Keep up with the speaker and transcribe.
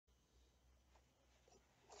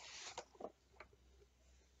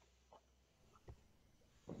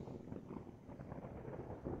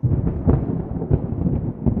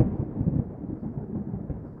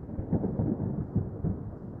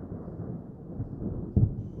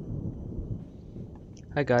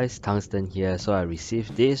Hi guys, Tungsten here. So I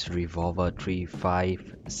received this Revolver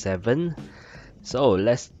 357. So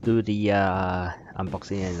let's do the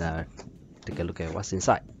unboxing and take a look at what's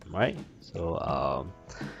inside, right? So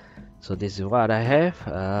this is what I have.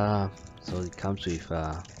 So it comes with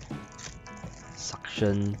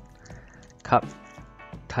suction cup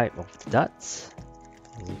type of darts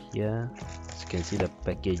over here. As you can see, the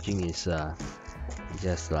packaging is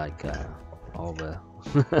just like over.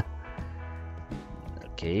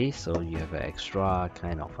 Okay, so you have an extra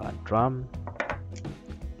kind of a drum,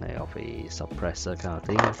 kind of a suppressor kind of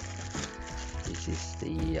thing. This is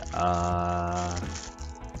the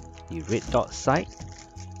red dot sight.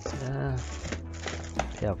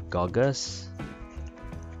 Pair of goggles,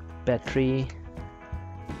 battery.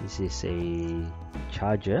 This is a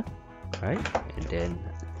charger, right? And then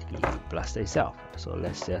the blaster itself. So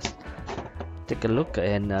let's just take a look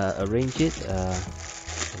and arrange it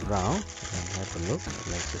around and have a look.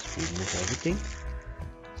 Let's just remove everything.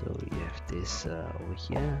 So we have this over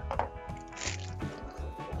here.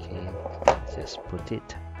 Okay, just put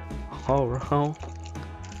it all around.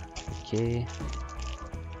 Okay.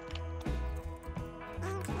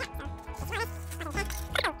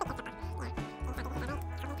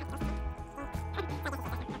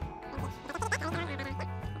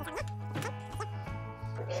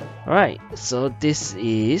 Alright, so this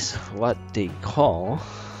is what they call,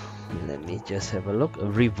 let me just have a look, a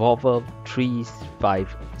Revolver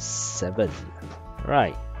 357.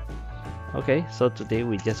 Right. Okay, so today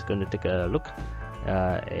we're just going to take a look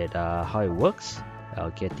at how it works.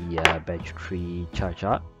 I'll get the battery charged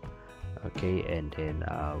up. Okay, and then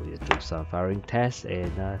we'll do some firing tests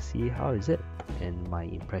and see how is it and my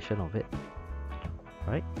impression of it.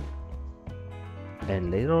 Right.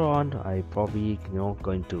 And later on, I probably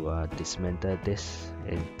going to dismantle this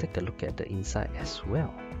and take a look at the inside as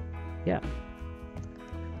well. Yeah.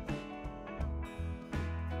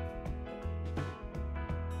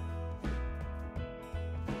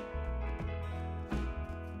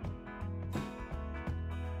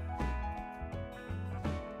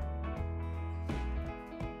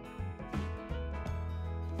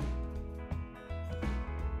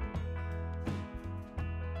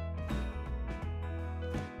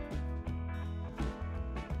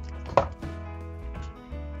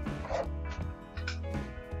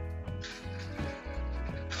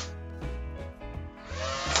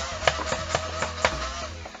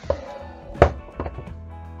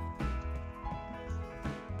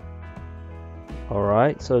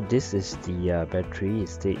 Alright, so this is the battery. It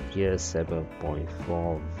states here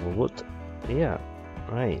 7.4 volt. Yeah,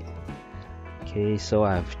 right. Okay, so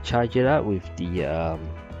I've charged it up with the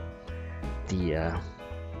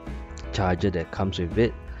charger that comes with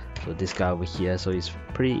it. So this guy over here, so it's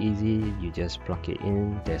pretty easy. You just plug it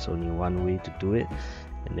in. There's only one way to do it,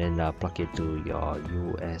 and then plug it to your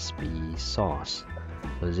USB source.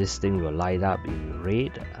 So this thing will light up in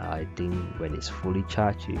red. I think when it's fully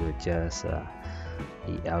charged, it will just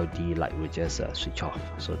the LED light will just switch off.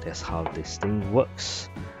 So that's how this thing works.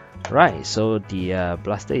 Right, so the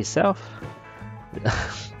blaster itself,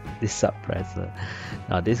 this suppressor,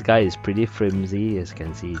 now this guy is pretty flimsy. As you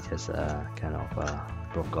can see, it just kind of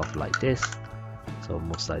broke off like this, so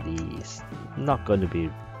most likely it's not going to be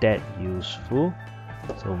that useful.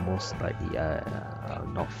 So most likely I'll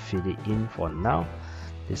not fit it in for now.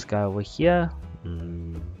 This guy over here,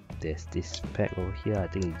 there's this pack over here. I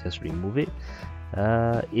think you just remove it.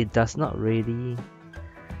 It does not really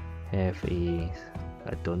have a,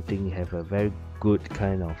 I don't think have a very good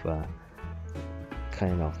kind of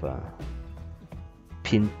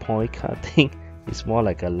pinpoint kind of thing. It's more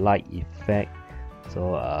like a light effect,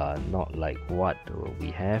 so not like what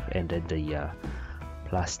we have. And then the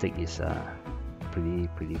plastic is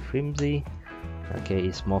pretty flimsy. Okay,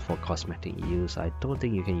 it's more for cosmetic use. I don't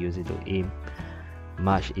think you can use it to aim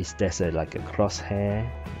much. Is there's like a crosshair.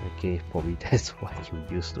 Okay, probably that's what you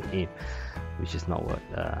use to aim, which is not what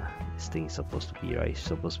this thing is supposed to be, right? It's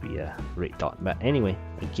supposed to be a red dot. But anyway,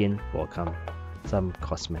 again, for some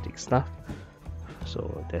cosmetic stuff.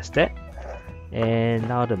 So that's that. And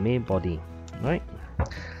now the main body, right?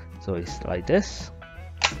 So it's like this.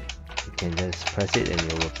 You can just press it and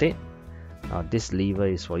you rotate. Now this lever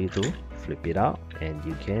is for you to flip it out, and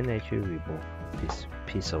you can actually remove this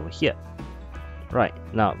piece over here. Right,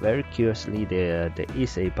 now very curiously, there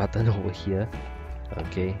is a button over here.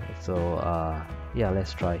 Okay, so yeah,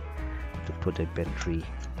 let's try to put a battery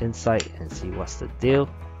inside and see what's the deal.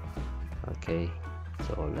 Okay,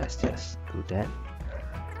 so let's just do that.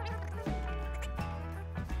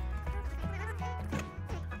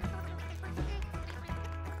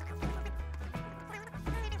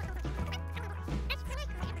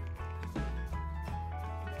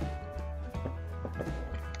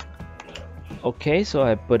 Okay, so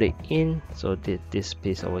I put it in. So this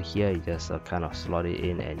piece over here, you just kind of slot it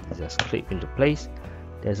in and you just clip into place.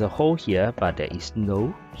 There's a hole here, but there is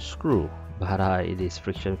no screw, but it is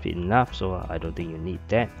friction fit enough, so I don't think you need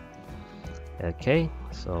that. Okay,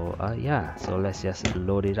 so yeah, so let's just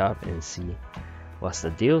load it up and see what's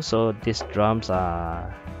the deal. So these drums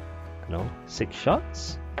are 6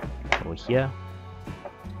 shots. Over here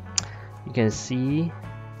you can see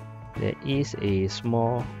there is a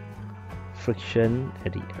small friction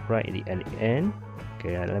at the end.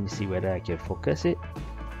 Okay, let me see whether I can focus it.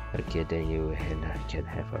 Okay, then you can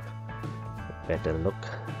have a better look.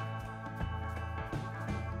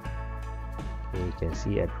 Okay, you can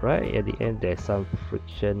see right at the end there's some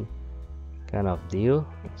friction kind of deal,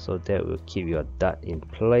 so that will keep your dart in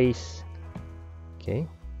place. Okay,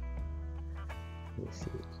 let me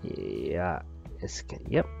see. Yeah,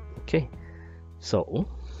 yep. Okay, so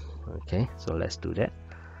let's do that.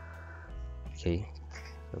 Okay,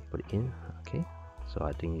 so put it in. Okay, so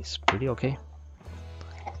I think it's pretty okay.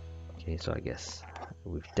 Okay, so I guess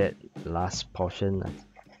with that last portion,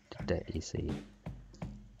 that is a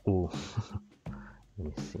let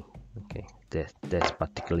me see. Okay, that's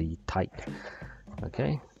particularly tight.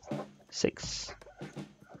 Okay, 6.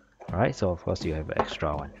 All right, so of course you have an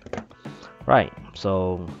extra one. Right,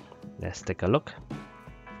 so let's take a look.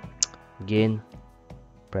 Again,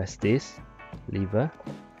 press this lever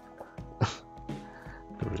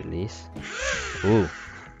to release. Oh,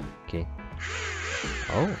 okay.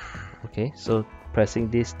 Oh, okay, so pressing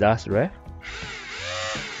this does rev.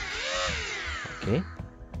 Okay,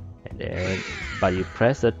 and then but you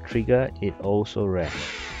press the trigger, it also revs.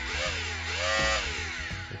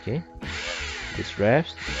 Okay, this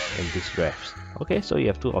revs and this revs. Okay, so you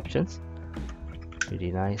have 2 options.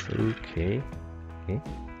 Pretty nice. Okay, you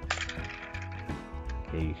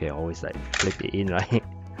can always like flip it in, right?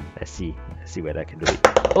 let's see whether I can do it.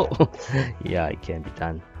 Oh yeah, it can be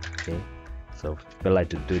done. Okay, so people like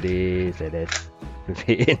to do this and then flip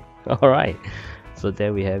it in. All right, so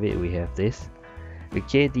there we have it. We have this.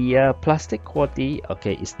 Okay, the plastic quality,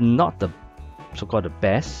 okay, it's not the so-called the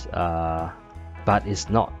best, but it's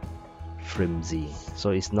not flimsy,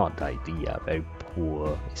 so it's not like the very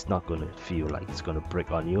poor. It's not going to feel like it's going to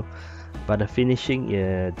break on you, but the finishing,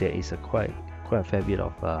 there is a quite a fair bit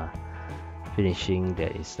of finishing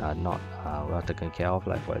that is not well taken care of,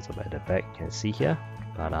 like for example at the back you can see here,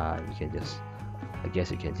 but you can just, I guess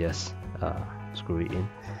you can just screw it in.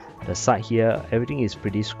 The side here, everything is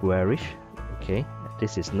pretty squarish. Okay,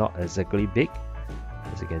 this is not exactly big.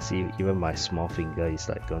 As you can see, even my small finger is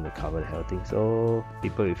like going to cover the whole thing, so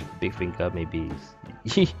people with big finger maybe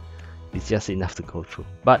it's just enough to go through.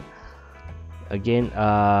 But again,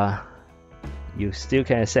 you still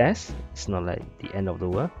can access. It's not like the end of the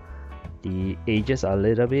world. The edges are a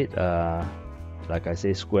little bit like I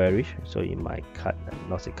say, squarish, so it might cut,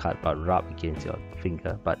 not say cut, but rub against your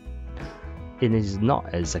finger, but it is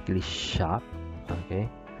not exactly sharp. Okay,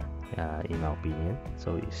 in my opinion,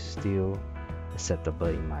 so it's still acceptable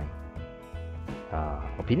in my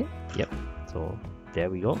opinion. Yep, so there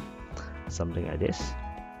we go, something like this.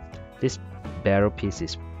 This barrel piece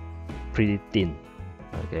is pretty thin.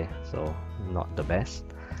 Okay, so not the best,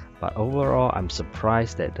 but overall I'm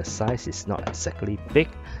surprised that the size is not exactly big.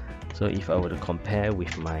 So if I were to compare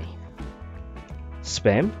with my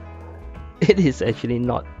Spam, it is actually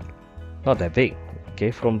not that big.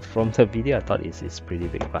 Okay, from the video I thought it is pretty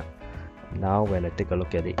big, but now when I take a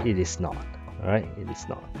look at it, it is not. Alright, it is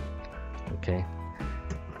not. Okay,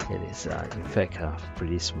 it is in fact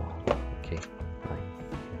pretty small. Okay, right.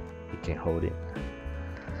 You can hold it.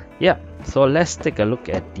 Yeah, so let's take a look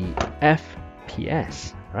at the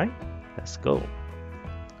FPS. Right, let's go.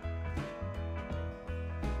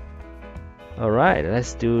 Alright,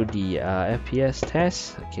 let's do the FPS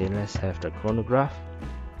test. Okay, let's have the chronograph.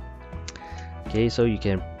 Okay, so you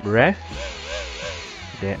can rev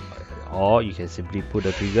there, or you can simply pull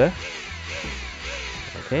the trigger.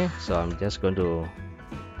 Okay, so I'm just going to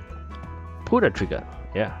pull the trigger.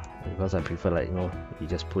 Yeah, because I prefer, like, you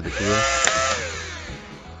just pull the trigger.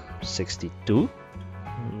 62.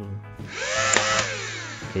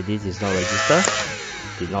 Okay, this is not register.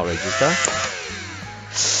 Did not register.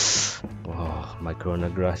 Oh, my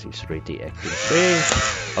chronograph is rated acting phase.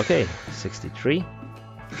 Okay, 63.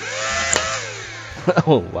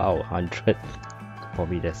 Oh wow, 100. For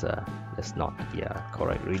me, that's not the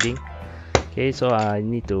correct reading. Okay, so I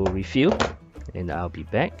need to refill, and I'll be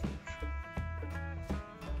back.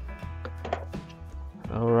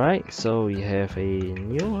 Alright, so we have a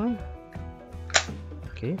new one.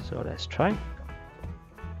 Okay, so let's try.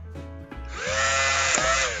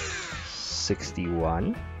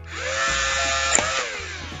 61.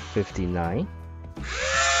 59,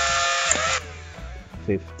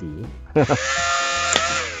 50,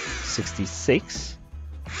 66,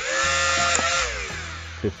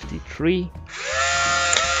 53.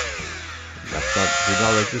 Did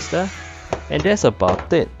not register, and that's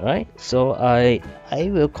about it, right? So I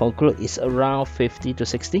will conclude it's around 50 to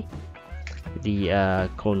 60 the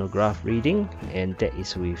chronograph reading, and that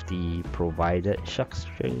is with the provided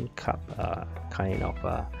suction cup kind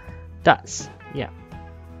of darts. Yeah.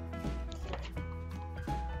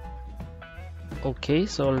 Okay,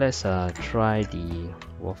 so let's try the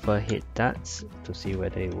wafer head darts to see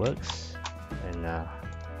whether it works, and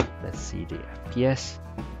let's see the FPS.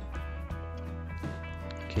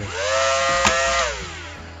 Okay,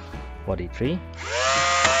 43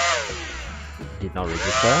 did not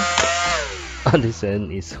register. This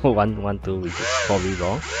end is 112, which is probably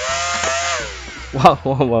wrong. Wow,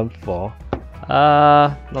 114.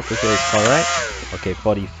 Not too sure it's correct. Okay,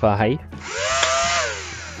 45.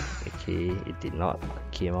 Okay, it did not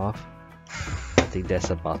came off. I think that's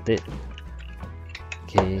about it.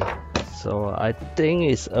 Okay, so I think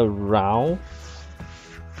it's around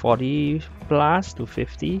 40 plus to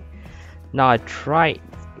 50. Now I tried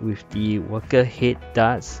with the worker head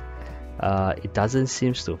darts. It doesn't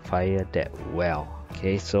seem to fire that well.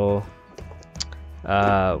 Okay, so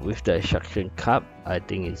with the suction cup, I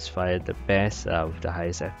think it's fired the best with the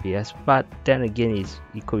highest FPS. But then again,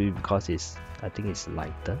 it could be because I think it's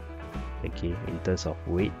lighter. Okay, in terms of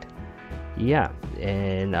weight. Yeah,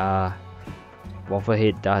 and wafer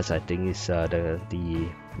head darts, I think is the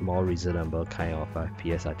more reasonable kind of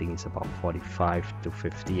FPS. I think it's about 45 to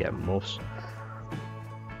 50 at most.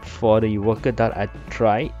 For the worker dart I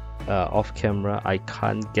tried off camera, I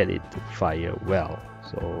can't get it to fire well.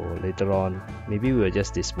 So later on, maybe we'll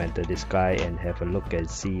just dismantle this guy and have a look and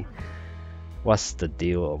see what's the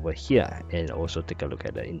deal over here, and also take a look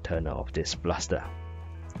at the internal of this blaster.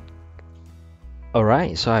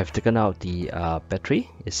 Alright, so I've taken out the battery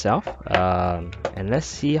itself, and let's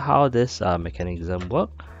see how this mechanism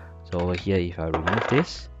works. So over here, if I remove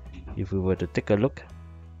this, if we were to take a look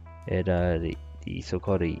at the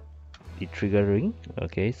so-called the trigger ring.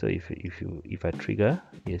 Okay, so if I trigger,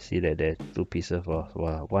 you see that there's two pieces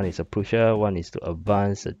of one is a pusher, one is to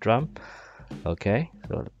advance the drum. Okay,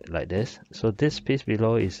 so like this. So this piece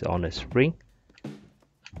below is on a spring.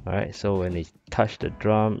 Alright, so when it touch the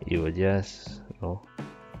drum, it will just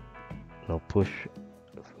push,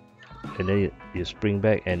 and then you spring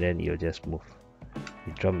back, and then you'll just move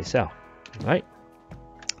the drum itself. Right,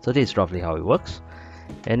 so this is roughly how it works.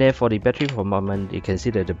 And then for the battery compartment, you can see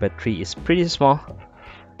that the battery is pretty small.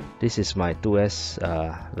 This is my 2S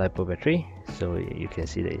LiPo battery, so you can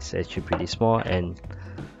see that it's actually pretty small. And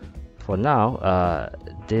for now,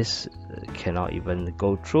 this cannot even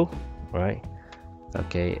go through, right?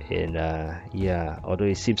 Okay, and yeah, although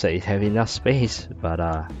it seems like it have enough space, but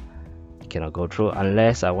it cannot go through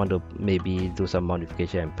unless I want to maybe do some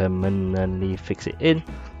modification and permanently fix it in.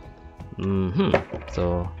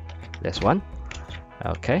 So that's one.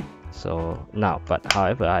 Okay, so now, but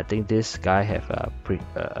however, I think this guy have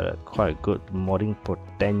a quite good modding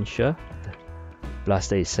potential.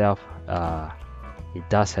 Blaster itself, it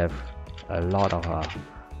does have a lot of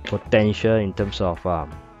potential in terms of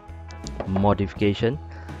modification.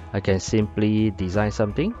 I can simply design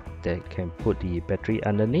something that can put the battery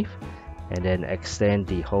underneath and then extend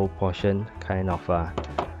the whole portion, kind of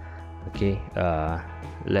okay.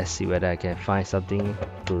 Let's see whether I can find something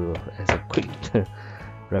to as a quick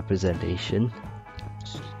representation.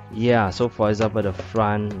 Yeah, so for example, the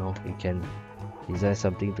front, you can design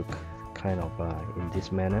something to kind of in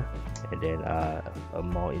this manner, and then a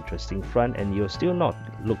more interesting front, and you'll still not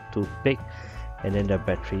look too big, and then the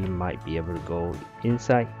battery might be able to go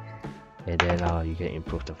inside, and then you can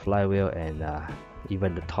improve the flywheel, and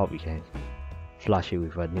even the top you can flush it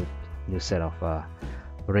with a new set of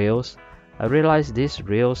rails. I realize this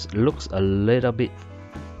rails looks a little bit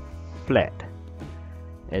flat,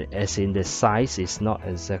 and as in the size is not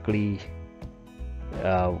exactly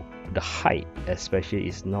the height especially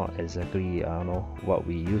is not exactly what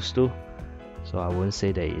we used to, so I wouldn't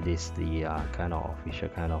say that it is the kind of official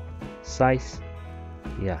kind of size.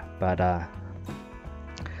 Yeah, but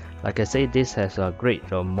like I say, this has a great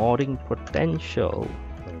modding potential.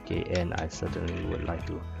 Okay, and I certainly would like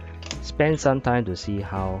to spend some time to see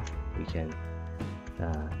how we can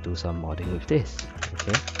do some modding with this.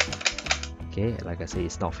 Okay, like I say,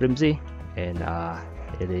 it's not flimsy, and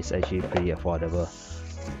it is actually pretty affordable.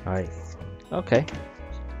 Alright, okay,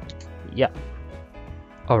 yeah.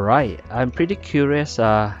 Alright, I'm pretty curious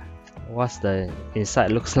what's the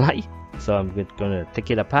inside looks like, so I'm gonna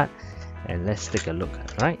take it apart and let's take a look.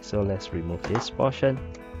 Right, so let's remove this portion,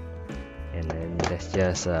 and then let's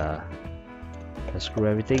just unscrew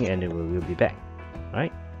everything, and then we'll be back.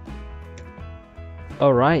 Right.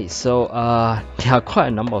 Alright, so there are quite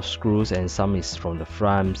a number of screws, and some is from the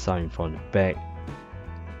front, some from the back.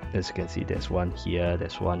 As you can see, there's one here,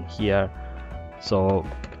 there's one here. So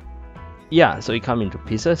yeah, so it comes into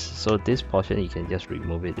pieces. So this portion you can just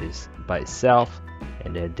remove it is by itself,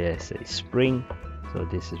 and then there's a spring. So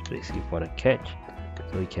this is basically for the catch,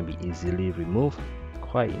 so it can be easily removed.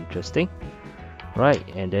 Quite interesting, right?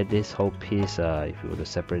 And then this whole piece, if you were to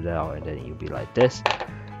separate it out, and then it'll be like this.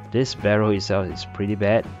 This barrel itself is pretty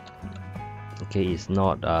bad. Okay, it's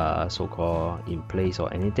not so-called in place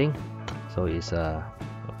or anything, so it's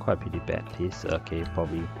quite pretty bad piece. Okay,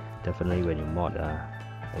 probably definitely when you mod,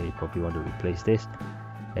 you probably want to replace this.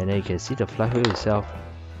 And then you can see the flywheel itself.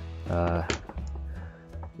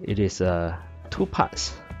 It is 2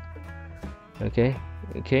 parts. Okay,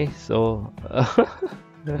 so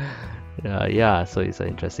yeah, so it's an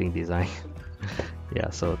interesting design. Yeah,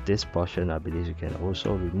 so this portion I believe you can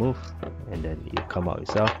also remove, and then you come out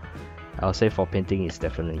yourself. I'll say for painting it's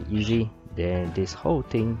definitely easy. Then this whole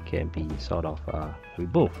thing can be sort of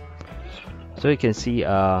removed. So you can see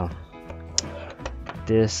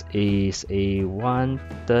this is a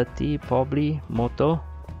 130 probably motor.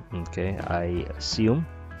 Okay, I assume.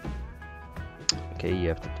 Okay, you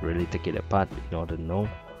have to really take it apart in order to know.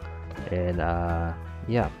 And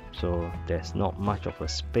yeah, so there's not much of a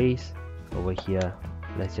space over here.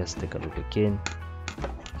 Let's just take a look again.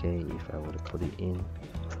 Okay, if I were to put it in.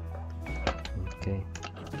 Okay,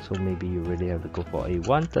 so maybe you really have to go for a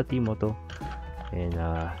 130 motor, and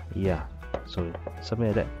yeah, so something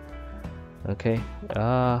like that. Okay,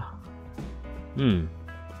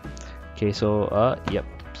 okay, so yep,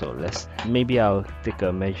 so maybe I'll take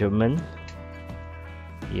a measurement.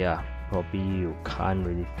 Yeah, probably you can't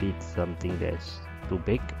really fit something that's too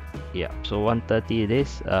big. Yeah, so 130 it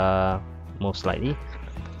is, most likely.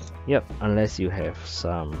 Yep, unless you have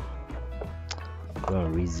some, I'm gonna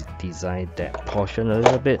redesign that portion a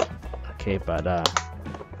little bit. Okay, but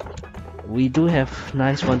we do have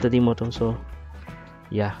nice 130 motors, so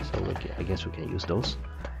yeah, so I guess we can use those.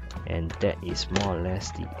 And that is more or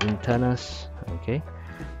less the internals. Okay,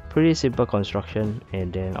 pretty simple construction.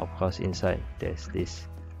 And then of course inside there's this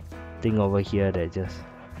thing over here that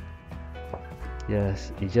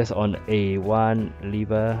it's just on a one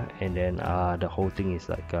lever, and then the whole thing is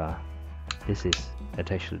like this is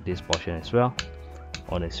attached to this portion as well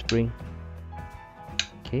on a spring.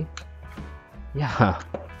 Okay, yeah.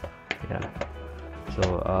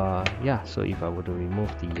 So yeah, so if I were to remove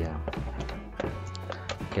the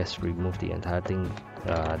remove the entire thing,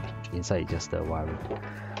 inside just the wiring.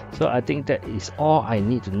 So I think that is all I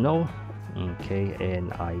need to know. Okay,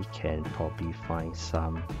 and I can probably find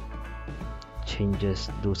some changes,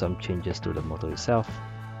 do some changes to the motor itself.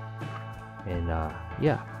 And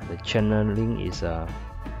yeah, the channeling is I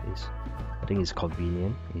think it's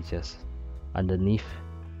convenient. It's just underneath,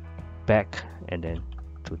 back, and then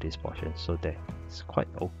to this portion, so that's quite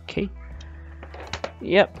okay.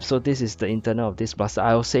 Yep, so this is the internal of this blaster.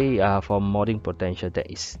 I will say for modding potential that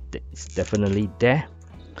is definitely there.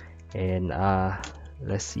 And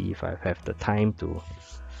let's see if I have the time to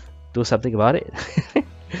do something about it.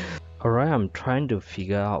 Alright, I'm trying to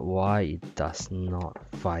figure out why it does not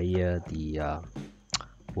fire the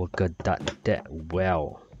worker dart that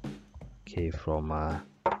well. Okay, from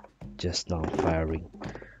just now firing,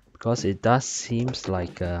 because it does seems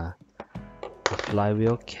like the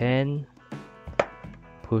flywheel can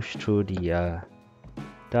push through the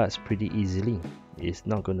darts pretty easily. It's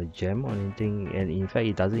not going to jam or anything, and in fact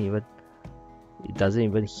it doesn't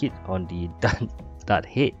even hit on the dart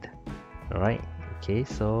head. Alright, okay,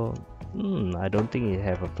 so I don't think it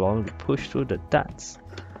have a problem to push through the darts,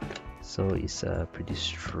 so it's pretty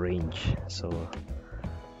strange. So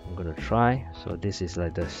I'm gonna try. So this is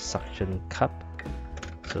like the suction cup.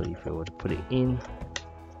 So if I were to put it in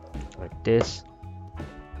like this,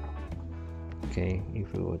 okay,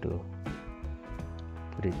 if we were to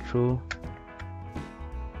put it through,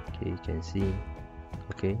 okay, you can see,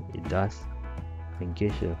 okay, it does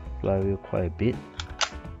engage the flywheel quite a bit.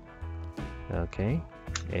 Okay,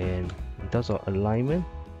 and in terms of alignment,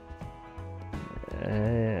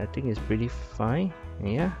 I think it's pretty fine.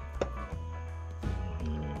 Yeah.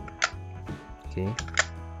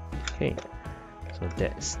 Okay, so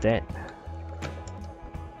that's that.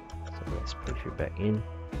 So let's push it back in.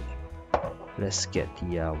 Let's get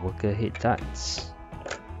the worker head darts.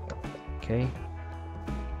 Okay,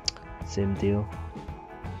 same deal.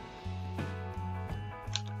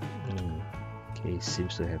 Okay, it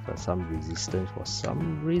seems to have some resistance for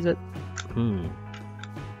some reason.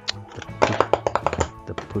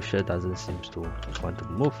 The pusher doesn't seem to want to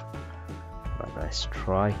move, but let's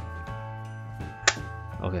try.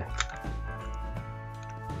 Okay.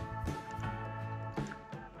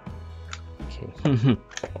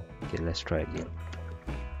 Okay, let's try again.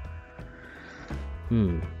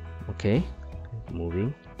 Okay,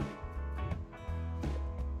 moving.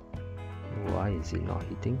 Why is it not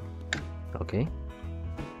hitting? Okay.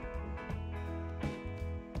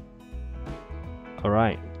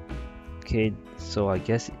 Alright. Okay, so I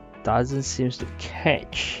guess it doesn't seem to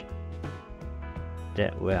catch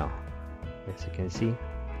that well. As you can see,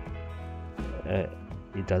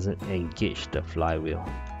 it doesn't engage the flywheel.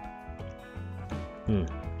 So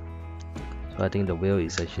I think the wheel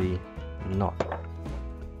is actually not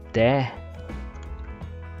there,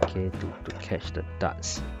 okay, to catch the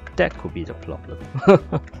darts. That could be the problem.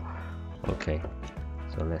 Okay,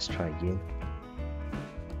 so let's try again.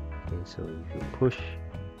 Okay, so if you push,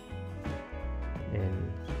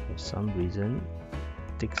 and for some reason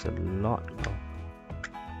it takes a lot of,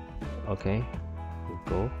 okay, we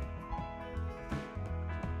go.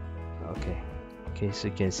 Okay, so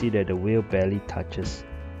you can see that the wheel barely touches.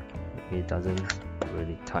 Okay, it doesn't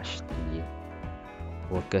really touch the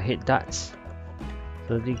worker head darts.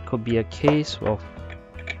 So it could be a case of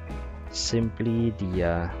simply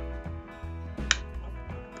the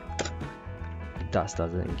darts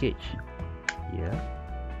doesn't engage. Yeah.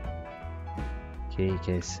 Okay, you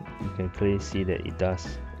can clearly see that it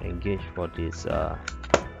does engage for this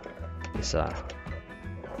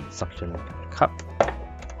suction cup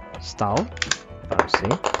style, I would say.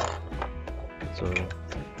 So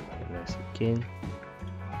let's again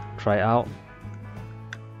try out.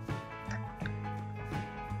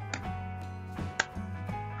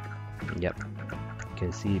 Yep, you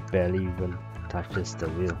can see it barely even touches the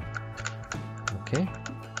wheel. Okay,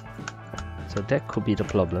 so that could be the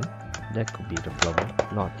problem. That could be the problem,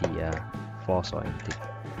 not the force or anything.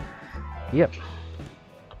 Yep.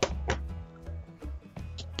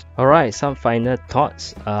 Alright, some final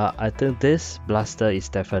thoughts. I think this blaster is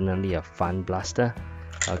definitely a fun blaster.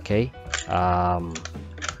 Okay,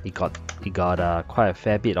 it got quite a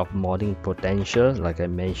fair bit of modding potential. Like I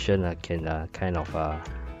mentioned, I can kind of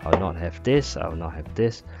I'll not have this, I'll not have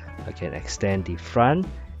this. I can extend the front,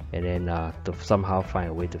 and then to somehow find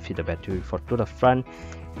a way to fit the battery to the front,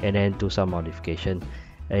 and then do some modification.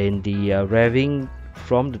 And the revving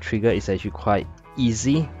from the trigger is actually quite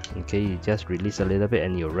easy. Okay, you just release a little bit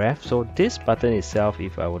and you rev. So this button itself,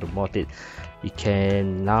 if I were to mod it, it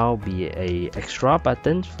can now be a extra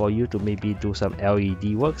button for you to maybe do some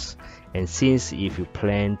LED works. And since if you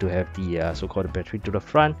plan to have the so-called battery to the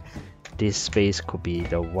front, this space could be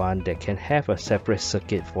the one that can have a separate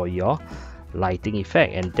circuit for your lighting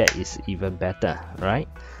effect, and that is even better, right?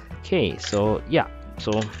 Okay, so yeah,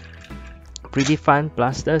 so pretty fun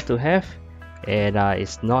blaster to have, and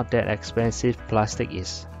it's not that expensive. Plastic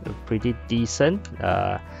is pretty decent,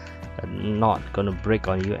 not gonna break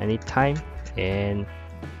on you anytime, and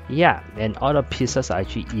yeah, and all the pieces are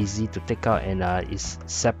actually easy to take out, and it's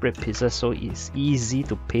separate pieces, so it's easy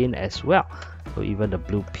to paint as well. So even the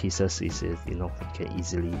blue pieces is, you know, you can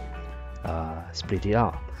easily split it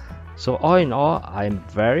out. So all in all, I'm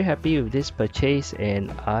very happy with this purchase,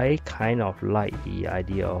 and I kind of like the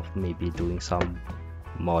idea of maybe doing some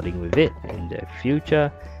modding with it in the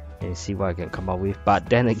future and see what I can come up with. But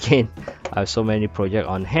then again, I have so many projects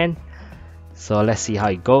on hand, so let's see how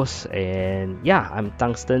it goes. And yeah, I'm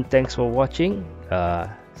Tungsten. Thanks for watching.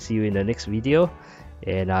 See you in the next video,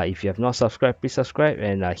 and if you have not subscribed, please subscribe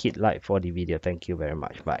and hit like for the video. Thank you very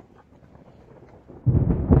much. Bye.